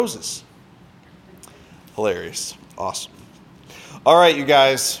Moses. Hilarious. Awesome. All right, you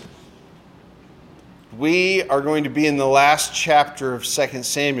guys. We are going to be in the last chapter of 2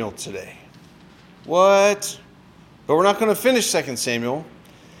 Samuel today. What? But we're not going to finish 2 Samuel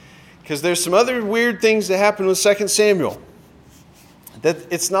because there's some other weird things that happen with 2 Samuel. That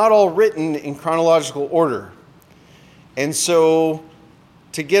it's not all written in chronological order. And so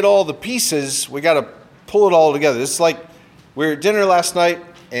to get all the pieces, we got to pull it all together. It's like we were at dinner last night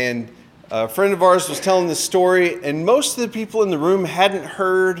and a friend of ours was telling this story, and most of the people in the room hadn't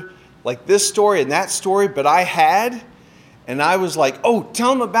heard like this story and that story, but I had, and I was like, "Oh,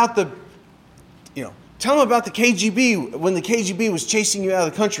 tell them about the KGB when the KGB was chasing you out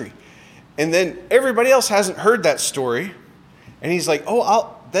of the country." And then everybody else hasn't heard that story, and he's like,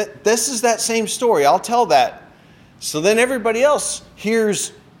 "Oh, this is that same story. I'll tell that." So then everybody else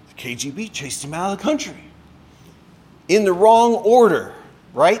hears the KGB chased him out of the country in the wrong order,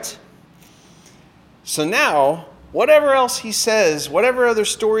 right? So now, whatever else he says, whatever other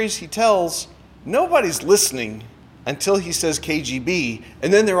stories he tells, nobody's listening until he says KGB,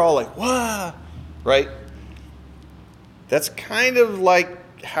 and then they're all like, "Wah!" Right? That's kind of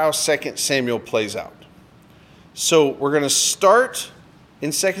like how 2 Samuel plays out. So we're going to start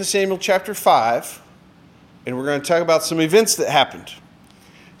in 2 Samuel chapter 5, and we're going to talk about some events that happened.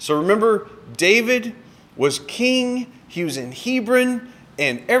 So remember, David was king, he was in Hebron,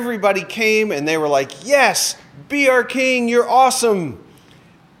 and everybody came and they were like, "Yes, be our king, you're awesome."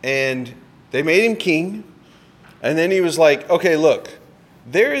 And they made him king. And then he was like, "Okay, look,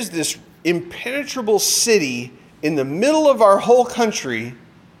 there is this impenetrable city in the middle of our whole country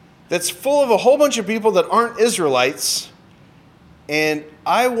that's full of a whole bunch of people that aren't Israelites. And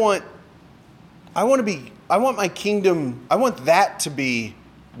I want my kingdom, I want that to be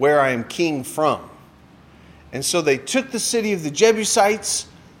where I am king from." And so they took the city of the Jebusites.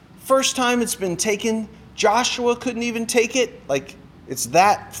 First time it's been taken. Joshua couldn't even take it. Like, it's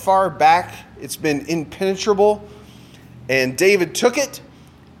that far back. It's been impenetrable. And David took it,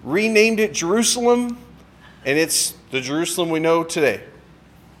 renamed it Jerusalem, and it's the Jerusalem we know today.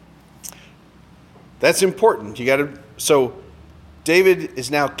 That's important. So David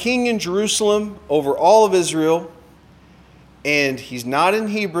is now king in Jerusalem over all of Israel, and he's not in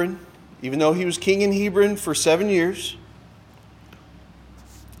Hebron, even though he was king in Hebron for 7 years.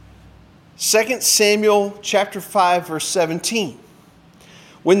 2 Samuel chapter 5, verse 17.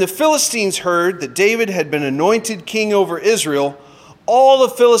 When the Philistines heard that David had been anointed king over Israel, all the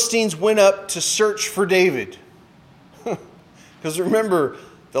Philistines went up to search for David. Because remember,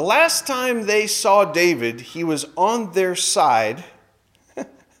 the last time they saw David, he was on their side.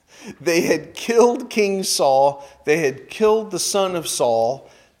 They had killed King Saul. They had killed the son of Saul.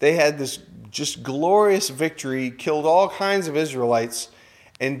 They had this just glorious victory, killed all kinds of Israelites.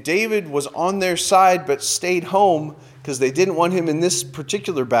 And David was on their side but stayed home because they didn't want him in this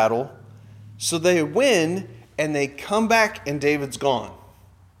particular battle. So they win and they come back and David's gone.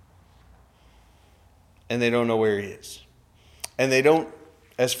 And they don't know where he is. And they don't,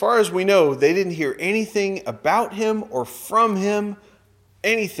 as far as we know, they didn't hear anything about him or from him,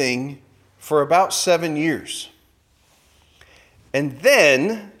 anything, for about 7 years. And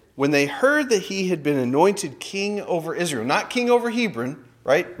then, when they heard that he had been anointed king over Israel, not king over Hebron,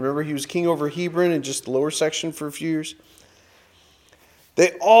 right? Remember, he was king over Hebron in just the lower section for a few years.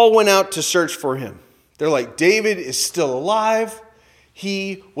 They all went out to search for him. They're like, "David is still alive.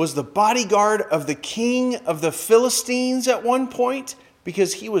 He was the bodyguard of the king of the Philistines at one point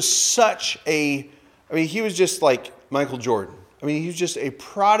because he was he was just like Michael Jordan. He was just a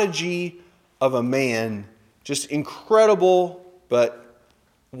prodigy of a man, just incredible, but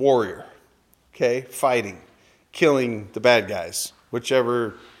warrior, okay? Fighting, killing the bad guys,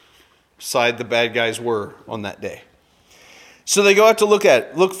 whichever side the bad guys were on that day." So they go out to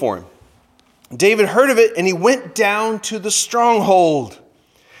look for him. David heard of it and he went down to the stronghold.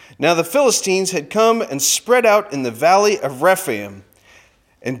 Now the Philistines had come and spread out in the valley of Rephaim.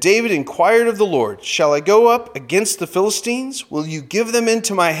 And David inquired of the Lord, "Shall I go up against the Philistines? Will you give them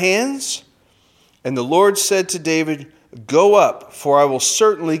into my hands?" And the Lord said to David, "Go up, for I will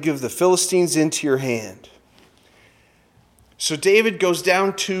certainly give the Philistines into your hand." So David goes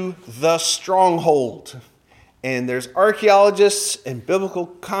down to the stronghold. And there's archaeologists and biblical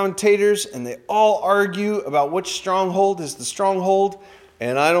commentators, and they all argue about which stronghold is the stronghold.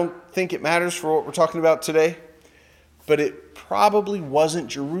 And I don't think it matters for what we're talking about today. But it probably wasn't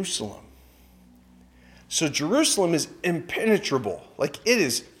Jerusalem. So Jerusalem is impenetrable. Like, it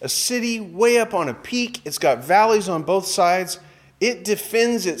is a city way up on a peak. It's got valleys on both sides. It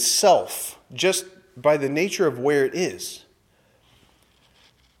defends itself just by the nature of where it is.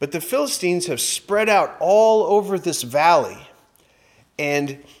 But the Philistines have spread out all over this valley.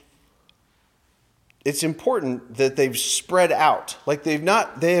 And it's important that they've spread out. Like they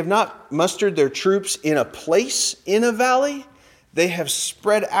have not mustered their troops in a place in a valley. They have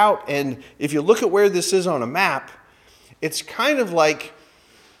spread out. And if you look at where this is on a map, it's kind of like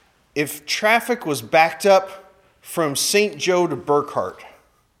if traffic was backed up from St. Joe to Burkhart.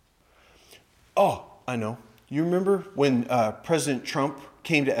 Oh, I know. You remember when President Trump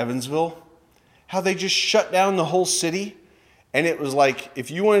came to Evansville? How they just shut down the whole city? And it was like,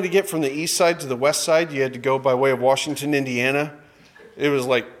 if you wanted to get from the east side to the west side, you had to go by way of Washington, Indiana. It was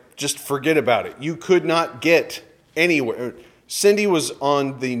like, just forget about it. You could not get anywhere. Cindy was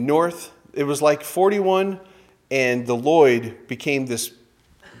on the north. It was like 41, and the Lloyd became this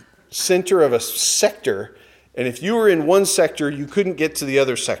center of a sector. And if you were in one sector, you couldn't get to the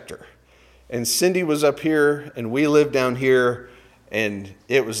other sector. And Cindy was up here, and we lived down here, and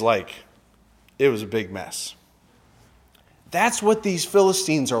it was a big mess. That's what these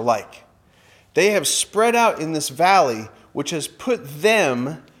Philistines are like. They have spread out in this valley, which has put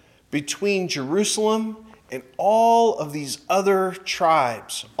them between Jerusalem and all of these other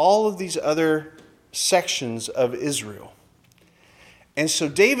tribes, all of these other sections of Israel. And so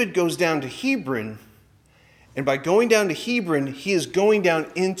David goes down to Hebron, and by going down to Hebron, he is going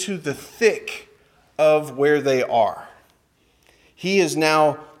down into the thick of where they are. He is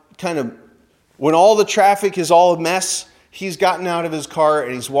now when all the traffic is all a mess, he's gotten out of his car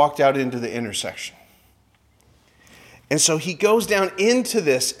and he's walked out into the intersection. And so he goes down into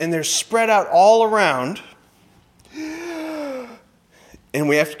this, and they're spread out all around. And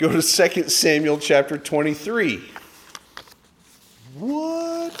we have to go to 2 Samuel chapter 23.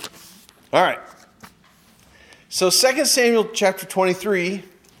 What? All right. So 2 Samuel chapter 23,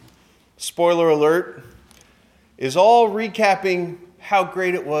 spoiler alert, is all recapping how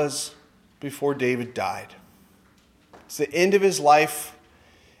great it was before David died. It's the end of his life,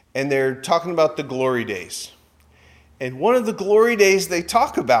 and they're talking about the glory days. And one of the glory days they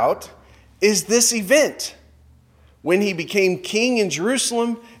talk about is this event, when he became king in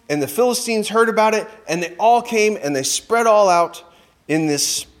Jerusalem, and the Philistines heard about it, and they all came and they spread all out in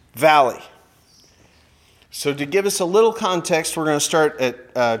this valley. So to give us a little context, we're going to start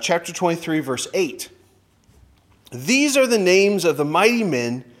at chapter 23, verse 8. These are the names of the mighty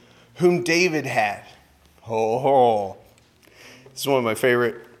men whom David had. Oh, this is one of my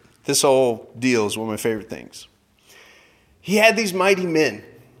favorite. This whole deal is one of my favorite things. He had these mighty men.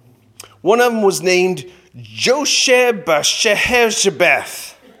 One of them was named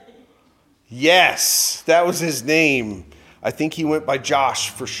Josheb-Bashebeth. Yes, that was his name. I think he went by Josh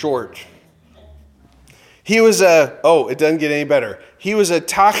for short. He was it doesn't get any better. He was a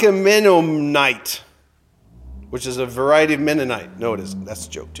Tachemenonite, which is a variety of Mennonite. No, it isn't. That's a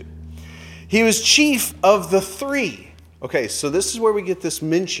joke too. He was chief of the three. Okay, so this is where we get this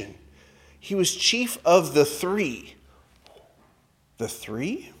mention. He was chief of the three. The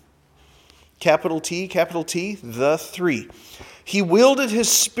three? Capital T, the three. He wielded his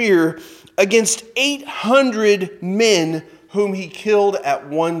spear against 800 men whom he killed at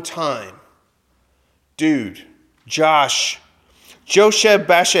one time. Dude,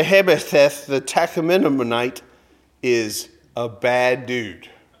 Josheb-Bashebeth, the Tachemenonite, is a bad dude.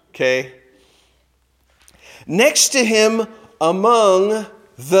 Okay? Next to him, among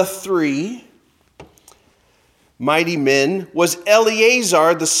the three mighty men, was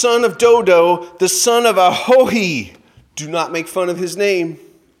Eleazar, the son of Dodo, the son of Ahohi. Do not make fun of his name.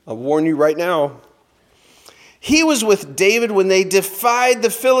 I'll warn you right now. He was with David when they defied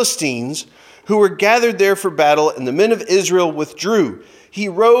the Philistines, who were gathered there for battle, and the men of Israel withdrew. He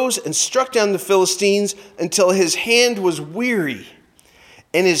rose and struck down the Philistines until his hand was weary,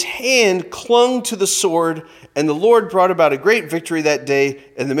 and his hand clung to the sword, and the Lord brought about a great victory that day,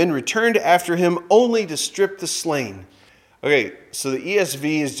 and the men returned after him only to strip the slain. Okay, so the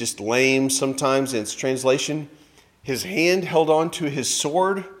ESV is just lame sometimes in its translation. His hand held on to his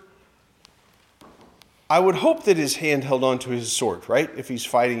sword. I would hope that his hand held on to his sword, right? If he's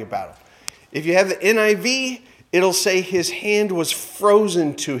fighting a battle. If you have the NIV, it'll say his hand was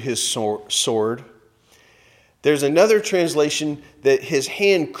frozen to his sword. There's another translation that his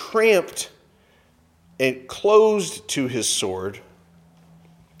hand cramped and closed to his sword.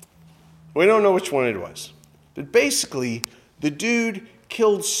 We don't know which one it was. But basically, the dude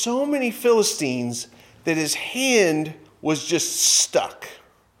killed so many Philistines that his hand was just stuck.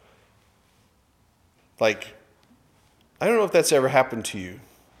 Like, I don't know if that's ever happened to you.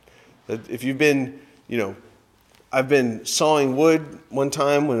 If you've been, I've been sawing wood one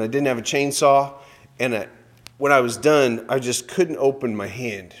time when I didn't have a chainsaw, and when I was done, I just couldn't open my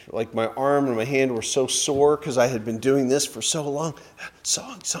hand. Like my arm and my hand were so sore because I had been doing this for so long.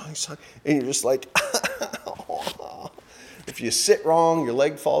 Song. And you're just like, if you sit wrong, your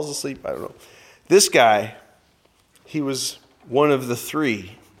leg falls asleep. I don't know. This guy, he was one of the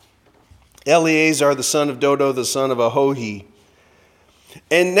three. Eleazar, the son of Dodo, the son of Ahohi.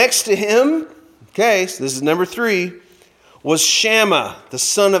 And next to him, okay, so this is number 3, was Shammah, the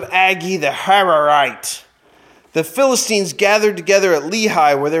son of Agi, the Hararite. The Philistines gathered together at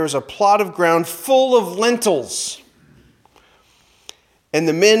Lehi, where there was a plot of ground full of lentils. And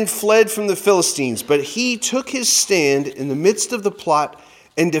the men fled from the Philistines, but he took his stand in the midst of the plot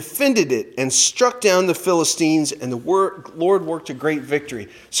and defended it and struck down the Philistines, and the Lord worked a great victory.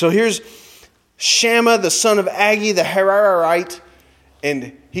 So here's Shammah, the son of Agi, the Hararite,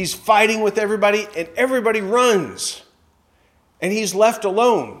 and he's fighting with everybody, and everybody runs. And he's left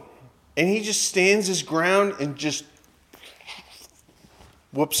alone. And he just stands his ground and just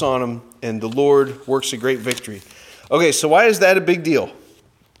whoops on him, and the Lord works a great victory. Okay, so why is that a big deal?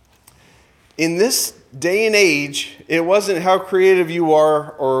 In this day and age, it wasn't how creative you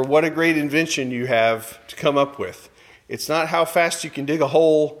are or what a great invention you have to come up with. It's not how fast you can dig a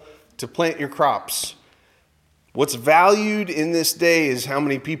hole to plant your crops. What's valued in this day is how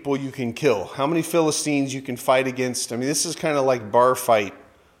many people you can kill, how many Philistines you can fight against. I mean, this is kind of like bar fight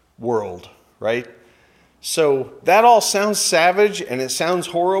world, right? So that all sounds savage and it sounds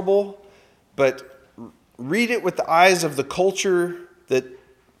horrible, but read it with the eyes of the culture that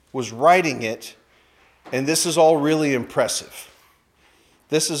was writing it, and this is all really impressive.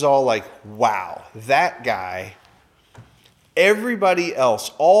 This is all like, wow, that guy, everybody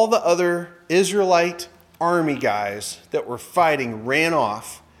else, all the other Israelite army guys that were fighting ran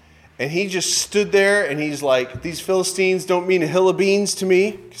off. And he just stood there and he's like, these Philistines don't mean a hill of beans to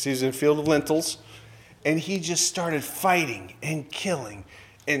me, because he's in a field of lentils. And he just started fighting and killing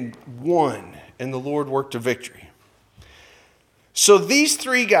and won. And the Lord worked a victory. So these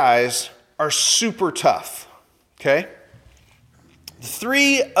 3 guys are super tough. Okay?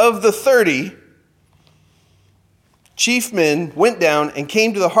 3 of the 30 chief men went down and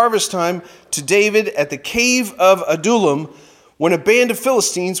came to the harvest time to David at the cave of Adullam, when a band of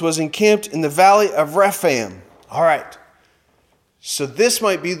Philistines was encamped in the valley of Rephaim. All right. So this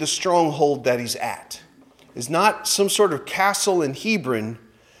might be the stronghold that he's at. It's not some sort of castle in Hebron,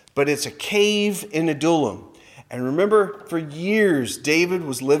 but it's a cave in Adullam. And remember, for years, David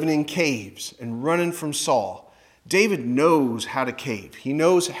was living in caves and running from Saul. David knows how to cave. He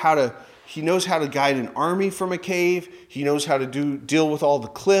knows how to guide an army from a cave. He knows how to deal with all the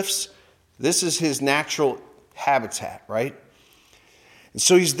cliffs. This is his natural habitat, right? And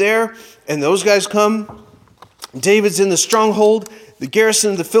so he's there, and those guys come. David's in the stronghold. The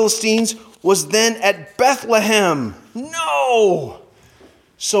garrison of the Philistines was then at Bethlehem. No!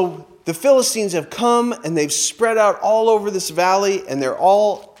 So the Philistines have come, and they've spread out all over this valley, and they're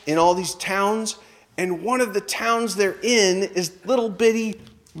all in all these towns. And one of the towns they're in is little bitty,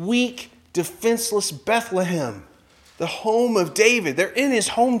 weak, defenseless Bethlehem, the home of David. They're in his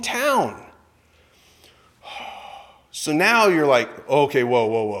hometown. So now you're like, okay,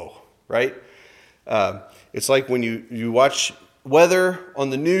 whoa, right? It's like when you watch weather on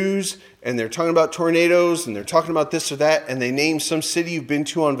the news and they're talking about tornadoes and they're talking about this or that, and they name some city you've been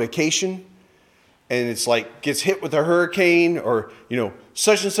to on vacation, and it's like gets hit with a hurricane, or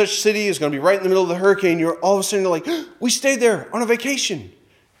such and such city is going to be right in the middle of the hurricane. You're all of a sudden like, we stayed there on a vacation.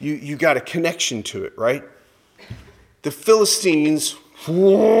 You got a connection to it, right? The Philistines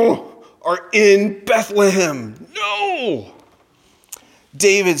are in Bethlehem. No!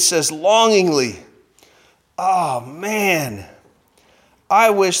 David says longingly, oh man,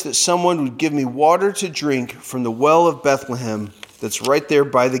 I wish that someone would give me water to drink from the well of Bethlehem that's right there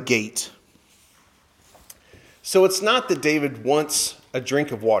by the gate. So it's not that David wants a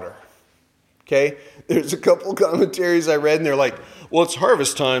drink of water. Okay? There's a couple commentaries I read, and they're like, well, it's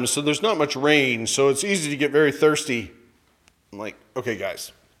harvest time, so there's not much rain, so it's easy to get very thirsty. I'm like, okay,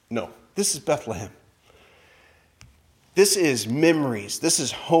 guys, no. This is Bethlehem. This is memories. This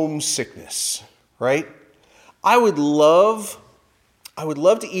is homesickness, right? I would love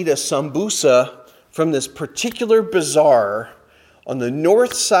to eat a sambusa from this particular bazaar on the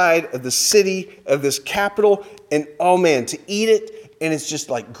north side of the city of this capital, and oh man, to eat it, and it's just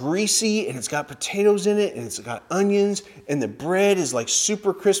like greasy, and it's got potatoes in it, and it's got onions, and the bread is like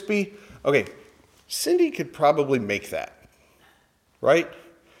super crispy. Okay, Cindy could probably make that, right?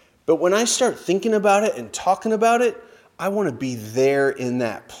 But when I start thinking about it and talking about it, I want to be there in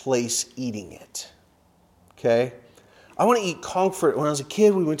that place eating it. Okay? I want to eat conch fritters. When I was a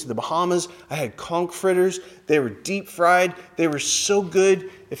kid, we went to the Bahamas. I had conch fritters. They were deep fried. They were so good.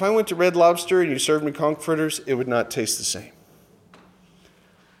 If I went to Red Lobster and you served me conch fritters, it would not taste the same.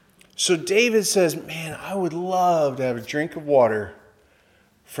 So David says, man, I would love to have a drink of water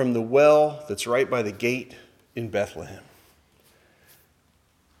from the well that's right by the gate in Bethlehem.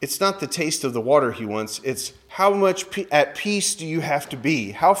 It's not the taste of the water he wants. It's how much at peace do you have to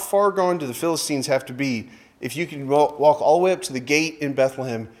be? How far gone do the Philistines have to be if you can walk all the way up to the gate in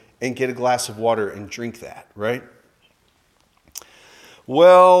Bethlehem and get a glass of water and drink that, right?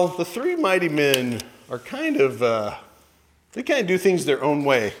 Well, the three mighty men are they kind of do things their own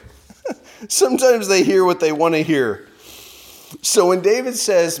way. Sometimes they hear what they want to hear. So when David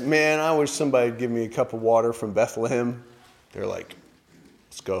says, man, I wish somebody would give me a cup of water from Bethlehem, they're like,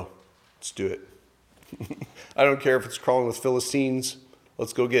 let's go. Let's do it. I don't care if it's crawling with Philistines.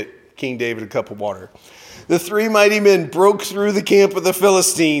 Let's go get King David a cup of water. The three mighty men broke through the camp of the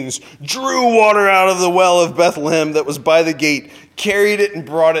Philistines, drew water out of the well of Bethlehem that was by the gate, carried it and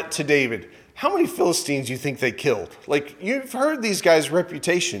brought it to David. How many Philistines do you think they killed? Like, you've heard these guys'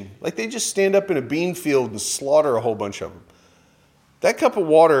 reputation. Like, they just stand up in a bean field and slaughter a whole bunch of them. That cup of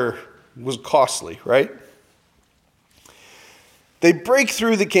water was costly, right? They break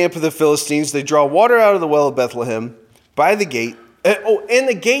through the camp of the Philistines. They draw water out of the well of Bethlehem by the gate. And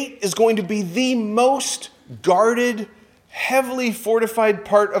the gate is going to be the most guarded, heavily fortified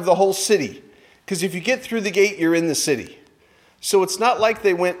part of the whole city. Because if you get through the gate, you're in the city. So it's not like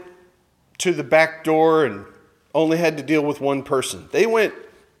they went to the back door and only had to deal with one person. They went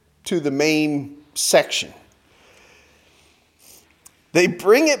to the main section. They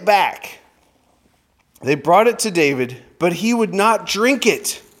bring it back. They brought it to David, but he would not drink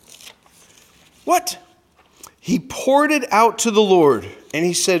it. What? He poured it out to the Lord, and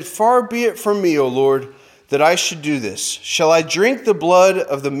he said, far be it from me, O Lord, that I should do this. Shall I drink the blood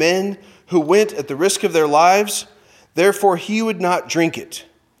of the men who went at the risk of their lives? Therefore he would not drink it.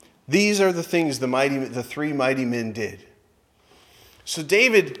 These are the things the three mighty men did. So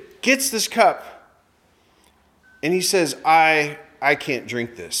David gets this cup, and he says, I can't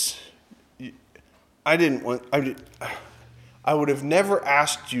drink this. I would have never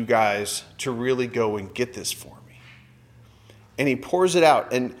asked you guys to really go and get this for me. And he pours it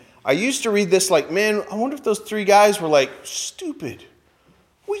out. And I used to read this like, man, I wonder if those three guys were like, stupid.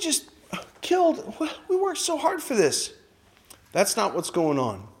 We just we worked so hard for this. That's not what's going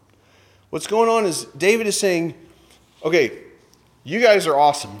on. What's going on is David is saying, okay, you guys are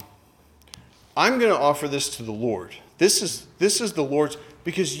awesome. I'm going to offer this to the Lord. This is the Lord's,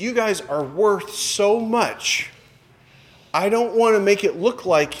 because you guys are worth so much. I don't want to make it look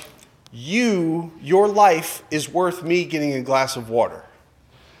like your life is worth me getting a glass of water.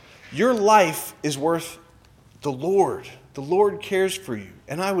 Your life is worth the Lord. The Lord cares for you.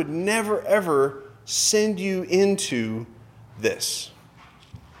 And I would never, ever send you into this.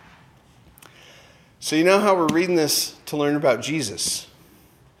 So you know how we're reading this to learn about Jesus,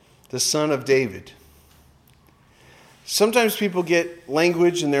 the son of David. Sometimes people get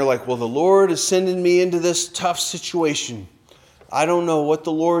language and they're like, well, the Lord is sending me into this tough situation. I don't know what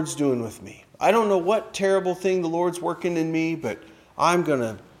the Lord's doing with me. I don't know what terrible thing the Lord's working in me, but I'm going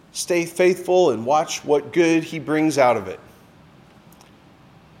to stay faithful and watch what good he brings out of it.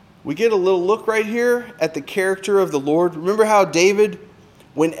 We get a little look right here at the character of the Lord. Remember how David,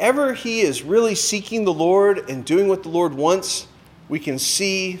 whenever he is really seeking the Lord and doing what the Lord wants, we can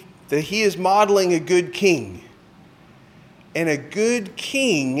see that he is modeling a good king. And a good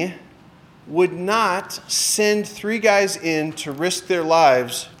king would not send three guys in to risk their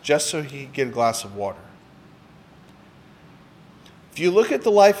lives just so he could get a glass of water. If you look at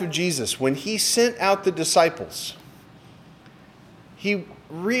the life of Jesus, when he sent out the disciples, he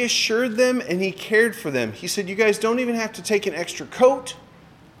reassured them and he cared for them. He said, you guys don't even have to take an extra coat.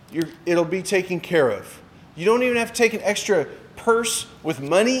 It'll be taken care of. You don't even have to take an extra purse with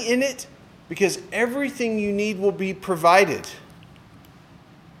money in it, because everything you need will be provided.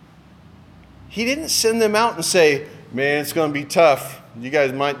 He didn't send them out and say, man, it's going to be tough. You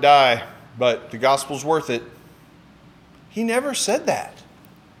guys might die, but the gospel's worth it. He never said that.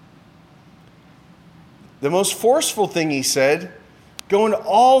 The most forceful thing he said, go into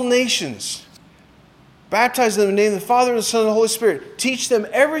all nations, baptize them in the name of the Father, and the Son, and the Holy Spirit. Teach them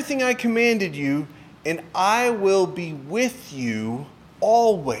everything I commanded you, and I will be with you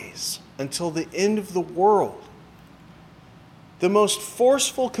always until the end of the world. The most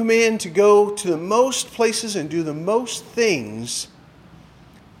forceful command to go to the most places and do the most things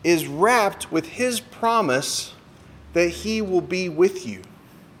is wrapped with his promise that he will be with you.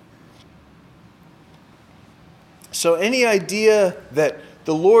 So any idea that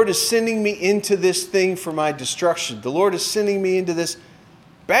the Lord is sending me into this thing for my destruction, the Lord is sending me into this,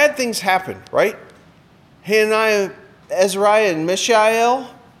 bad things happen, right? Hananiah, Azariah, and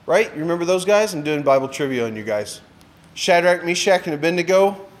Mishael, right? You remember those guys? I'm doing Bible trivia on you guys. Shadrach, Meshach, and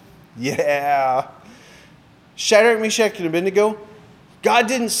Abednego. Yeah. Shadrach, Meshach, and Abednego. God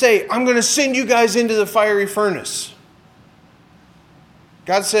didn't say, I'm going to send you guys into the fiery furnace.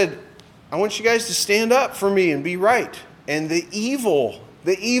 God said, I want you guys to stand up for me and be right. And the evil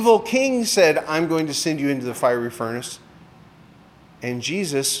king said, I'm going to send you into the fiery furnace. And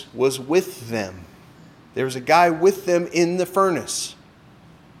Jesus was with them. There was a guy with them in the furnace.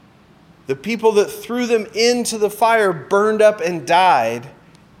 The people that threw them into the fire burned up and died,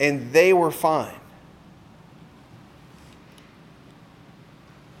 and they were fine.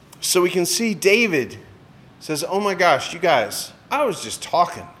 So we can see David says, oh my gosh, you guys, I was just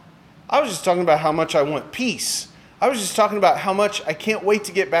talking. I was just talking about how much I want peace. I was just talking about how much I can't wait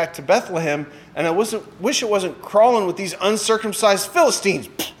to get back to Bethlehem, and I wish it wasn't crawling with these uncircumcised Philistines.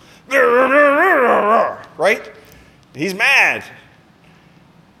 Right? He's mad.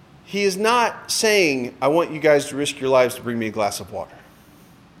 He is not saying, I want you guys to risk your lives to bring me a glass of water.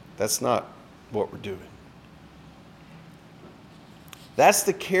 That's not what we're doing. That's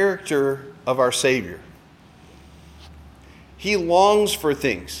the character of our Savior. He longs for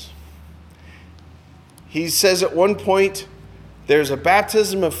things. He says at one point, there's a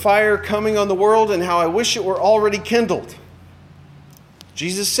baptism of fire coming on the world, and how I wish it were already kindled.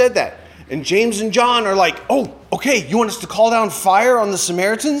 Jesus said that. And James and John are like, oh, okay, you want us to call down fire on the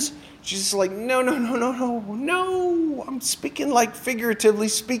Samaritans? Jesus is like, no. I'm speaking like figuratively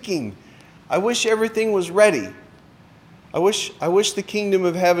speaking. I wish everything was ready. I wish the kingdom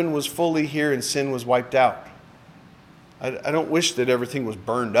of heaven was fully here and sin was wiped out. I don't wish that everything was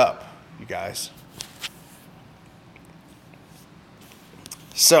burned up, you guys.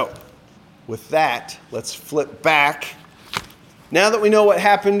 So, with that, let's flip back. Now that we know what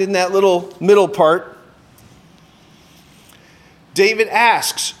happened in that little middle part, David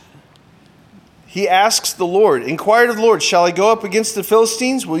asks the Lord, inquired of the Lord, shall I go up against the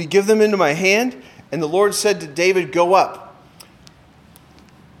Philistines? Will you give them into my hand? And the Lord said to David, go up.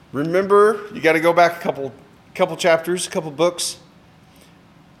 Remember, you got to go back a couple chapters, a couple books.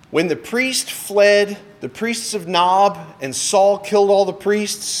 When the priest fled, the priests of Nob, and Saul killed all the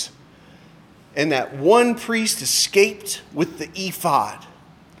priests, and that one priest escaped with the ephod.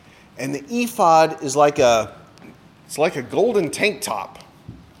 And the ephod is like a golden tank top,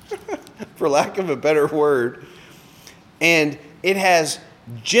 for lack of a better word. And it has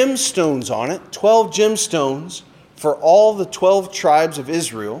gemstones on it, 12 gemstones for all the 12 tribes of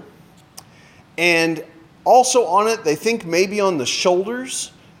Israel. And also on it, they think maybe on the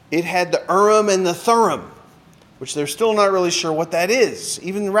shoulders, it had the Urim and the Thummim, which they're still not really sure what that is.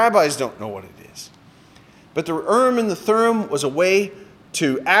 Even the rabbis don't know what it is. But the Urim and the Thummim was a way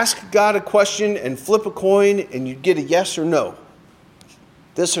to ask God a question and flip a coin, and you'd get a yes or no,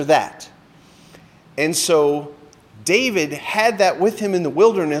 this or that. And so David had that with him in the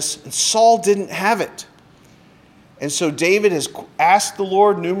wilderness, and Saul didn't have it. And so David has asked the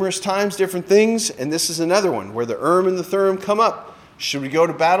Lord numerous times different things, and this is another one where the Urim and the Thummim come up. Should we go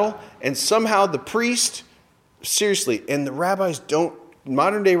to battle? And somehow the priest, seriously, and the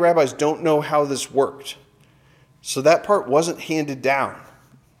modern day rabbis don't know how this worked. So that part wasn't handed down.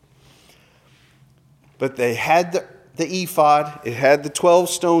 But they had the ephod, it had the 12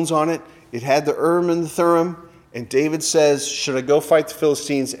 stones on it, it had the Urim and the Thummim, and David says, should I go fight the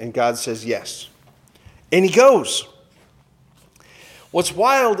Philistines? And God says yes. And he goes. What's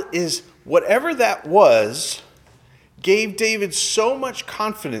wild is whatever that was gave David so much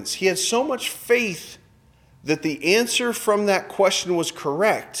confidence. He had so much faith that the answer from that question was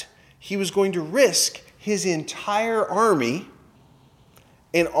correct. He was going to risk his entire army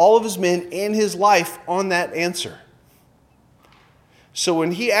and all of his men and his life on that answer. So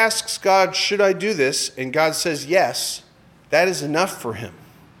when he asks God, should I do this? And God says yes, that is enough for him.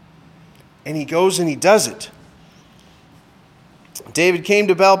 And he goes and he does it. David came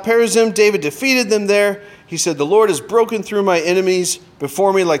to Baal-perazim. David defeated them there. He said, the Lord has broken through my enemies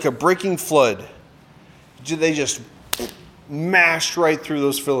before me like a breaking flood. They just mashed right through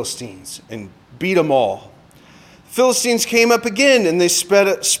those Philistines and beat them all. The Philistines came up again, and they spread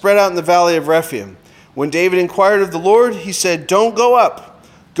out in the valley of Rephaim. When David inquired of the Lord, he said, don't go up.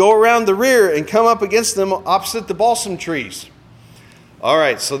 Go around the rear and come up against them opposite the balsam trees. All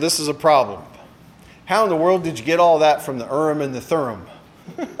right, so this is a problem. How in the world did you get all that from the Urim and the Thummim?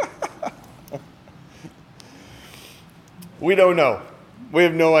 We don't know. We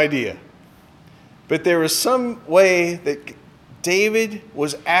have no idea. But there was some way that David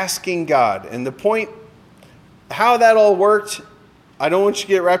was asking God. And the point, how that all worked, I don't want you to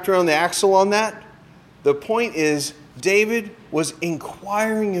get wrapped around the axle on that. The point is, David was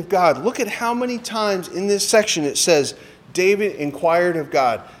inquiring of God. Look at how many times in this section it says, David inquired of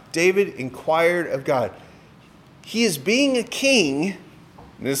God. David inquired of God. He is being a king,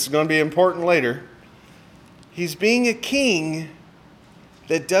 and this is going to be important later. He's being a king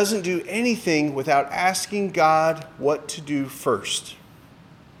that doesn't do anything without asking God what to do first.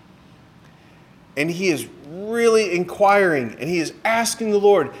 And he is really inquiring, and he is asking the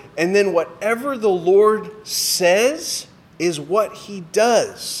Lord. And then whatever the Lord says is what he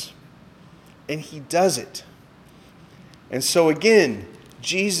does. And he does it. And so again,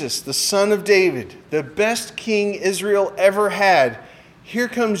 Jesus, the Son of David, the best king Israel ever had, here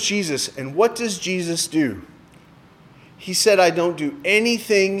comes Jesus. And what does Jesus do? He said, I don't do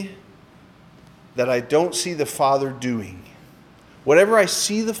anything that I don't see the Father doing. Whatever I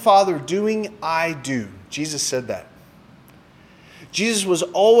see the Father doing, I do. Jesus said that. Jesus was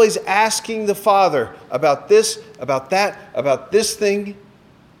always asking the Father about this, about that, about this thing.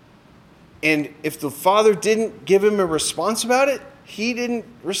 And if the Father didn't give him a response about it, he didn't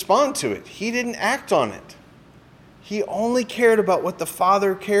respond to it. He didn't act on it. He only cared about what the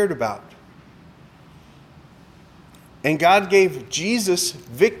Father cared about. And God gave Jesus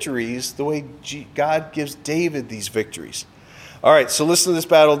victories the way God gives David these victories. All right, so listen to this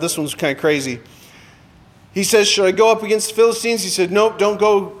battle. This one's kind of crazy. He says, should I go up against the Philistines? He said, nope, don't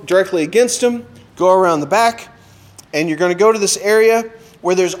go directly against them. Go around the back. And you're going to go to this area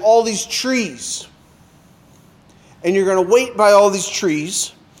where there's all these trees. And you're going to wait by all these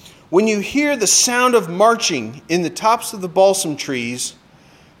trees. When you hear the sound of marching in the tops of the balsam trees,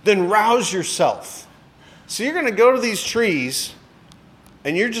 then rouse yourself. So you're going to go to these trees,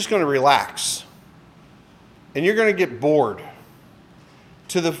 and you're just going to relax. And you're going to get bored.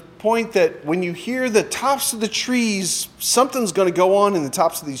 To the point that when you hear the tops of the trees, something's going to go on in the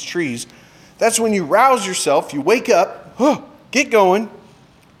tops of these trees. That's when you rouse yourself, you wake up, get going.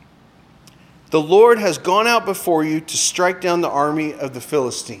 The Lord has gone out before you to strike down the army of the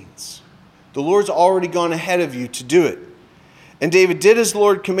Philistines. The Lord's already gone ahead of you to do it. And David did as the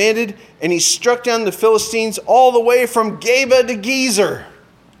Lord commanded, and he struck down the Philistines all the way from Geba to Gezer.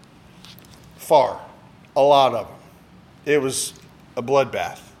 Far. A lot of them. It was a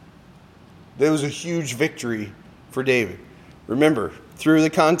bloodbath. There was a huge victory for David. Remember, through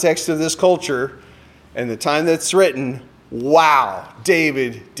the context of this culture and the time that's written, wow,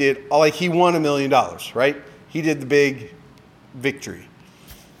 David did, like he won $1 million, right? He did the big victory.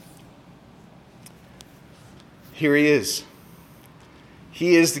 Here he is.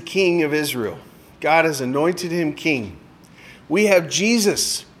 He is the King of Israel. God has anointed him king. We have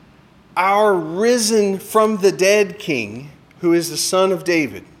Jesus, our risen from the dead King, who is the Son of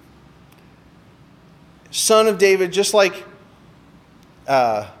David. Son of David, just like we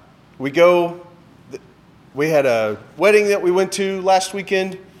had a wedding that we went to last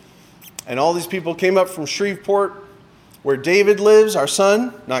weekend, and all these people came up from Shreveport, where David lives, our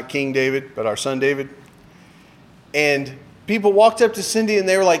son, not King David, but our son David. And people walked up to Cindy and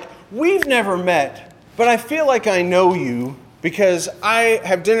they were like, we've never met, but I feel like I know you because I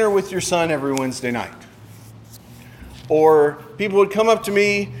have dinner with your son every Wednesday night. Or people would come up to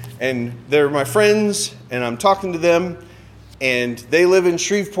me and they're my friends and I'm talking to them and they live in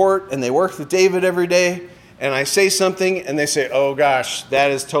Shreveport and they work with David every day. And I say something and they say, oh gosh,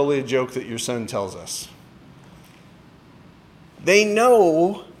 that is totally a joke that your son tells us. They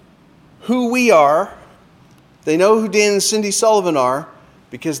know who we are. They know who Dan and Cindy Sullivan are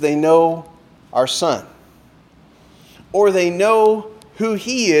because they know our son. Or they know who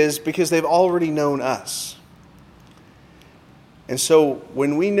he is because they've already known us. And so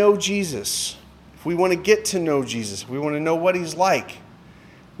when we know Jesus, if we want to get to know Jesus, if we want to know what he's like,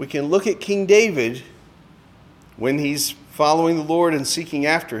 we can look at King David when he's following the Lord and seeking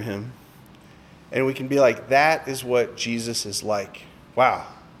after him, and we can be like, that is what Jesus is like. Wow.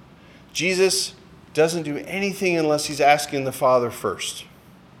 Jesus doesn't do anything unless he's asking the Father first.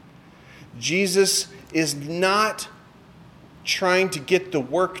 Jesus is not trying to get the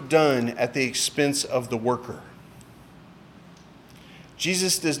work done at the expense of the worker.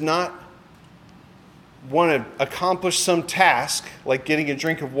 Jesus does not want to accomplish some task like getting a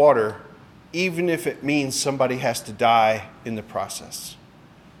drink of water, even if it means somebody has to die in the process.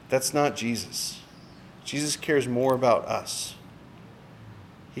 That's not Jesus. Jesus cares more about us.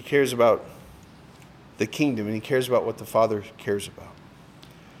 He cares about the kingdom, and he cares about what the Father cares about.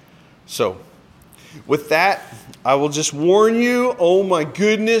 So, With that, I will just warn you, oh my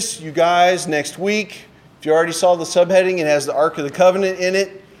goodness, you guys, next week, if you already saw the subheading, it has the Ark of the Covenant in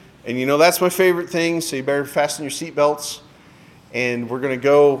it. And you know that's my favorite thing, so you better fasten your seatbelts. And we're going to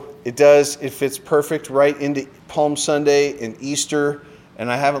go, it fits perfect right into Palm Sunday and Easter.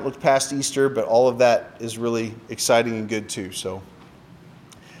 And I haven't looked past Easter, but all of that is really exciting and good too. So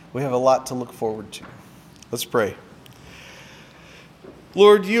we have a lot to look forward to. Let's pray.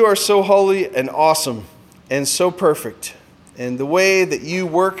 Lord, you are so holy and awesome and so perfect. And the way that you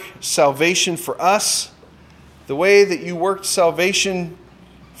work salvation for us, the way that you worked salvation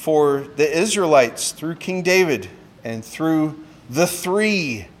for the Israelites through King David and through the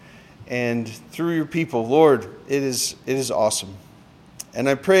three and through your people, Lord, it is awesome. And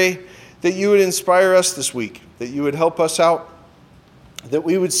I pray that you would inspire us this week, that you would help us out, that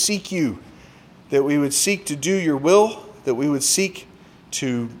we would seek you, that we would seek to do your will, that we would seek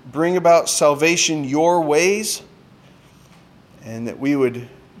to bring about salvation your ways, and that we would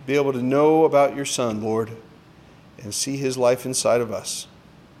be able to know about your Son, Lord, and see his life inside of us.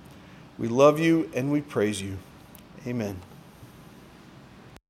 We love you and we praise you. Amen.